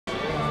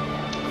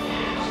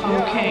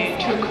Okay,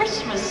 two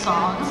Christmas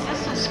songs.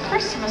 This is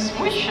Christmas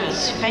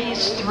Wishes,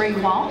 Phase 3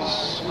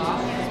 waltz.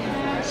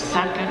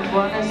 Second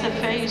one is a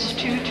Phase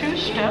 2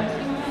 two-step.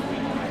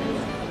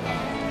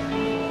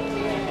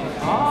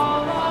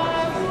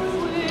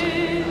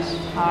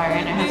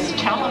 Alright, it has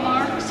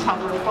telemarks,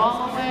 hover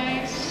fall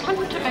away, slip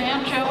to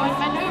banjo and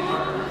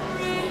maneuver.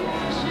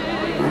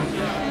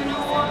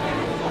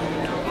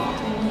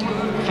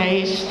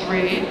 Phase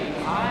 3,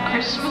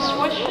 Christmas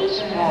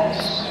Wishes,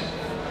 waltz.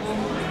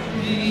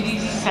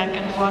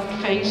 Second one,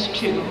 Phase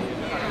 2.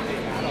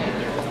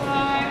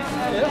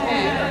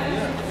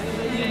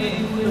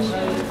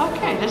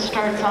 Okay, this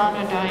starts on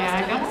a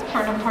diagonal for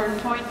an apart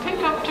point. Pick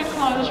up to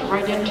close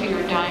right into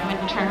your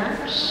diamond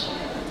turns.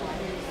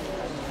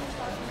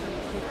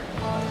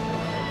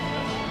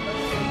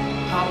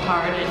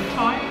 Apart in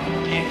point,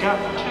 pick up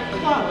to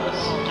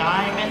close,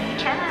 diamond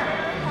turns.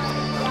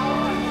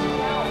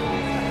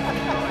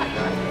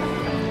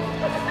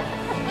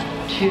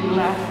 Two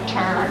left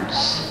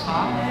turns.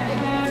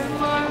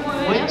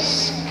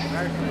 Whisk,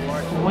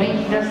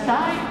 wing to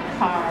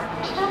sidecar,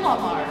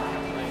 telemark,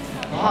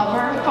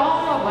 hover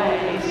fall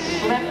away,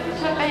 slip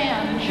to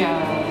banjo,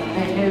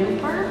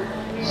 maneuver,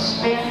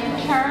 spin,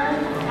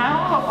 turn,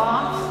 cow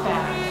box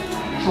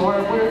back,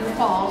 forward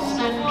false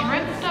and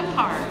drift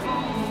apart,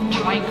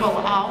 twinkle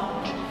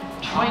out,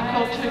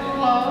 twinkle to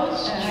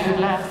close, two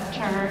left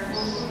turns,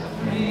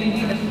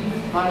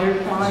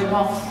 butterfly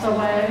waltz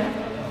away,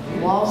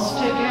 waltz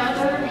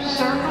together,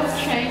 circle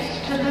chase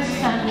to the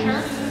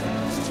center,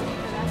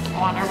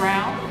 one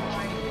around,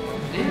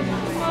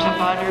 to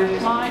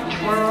butterfly,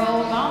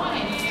 twirl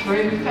line,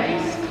 through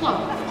face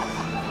close,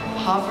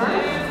 hover,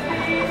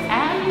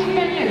 and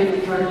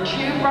maneuver,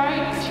 two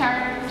right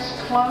turns,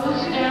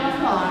 close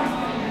down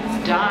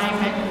line,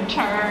 diamond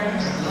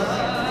turns,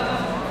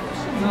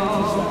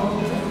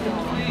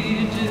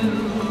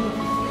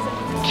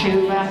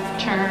 two left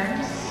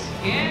turns,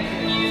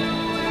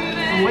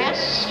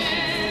 whisk,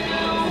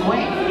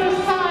 wing to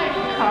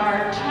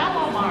sidecar,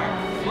 telemark,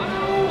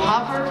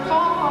 hover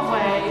fall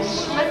away,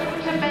 slip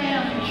to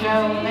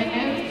banjo,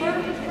 maneuver,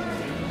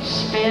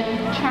 spin,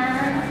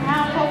 turn,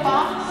 half a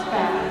box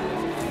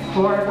back,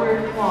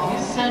 forward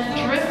waltz and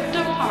drift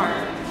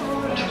apart,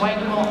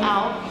 twinkle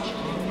out,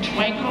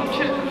 twinkle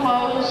to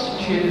close,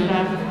 two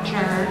left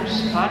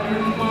turns,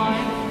 butterfly,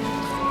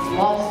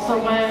 waltz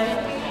away,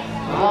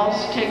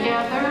 waltz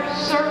together,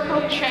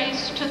 circle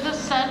chase to the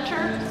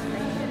center,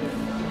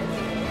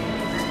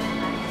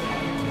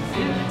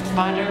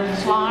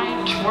 butterfly,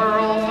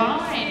 twirl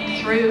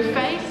vine, through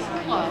face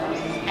close,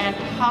 and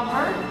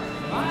hover,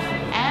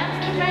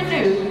 and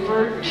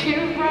maneuver,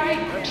 two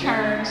right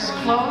turns,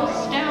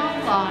 close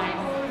down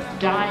line,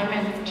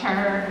 diamond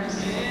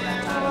turns,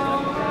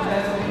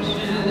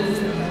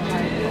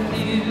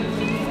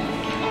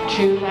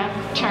 two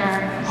left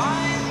turns,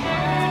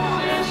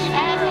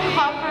 and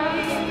hover,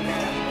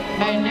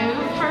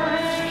 maneuver,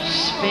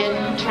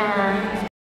 spin, turn,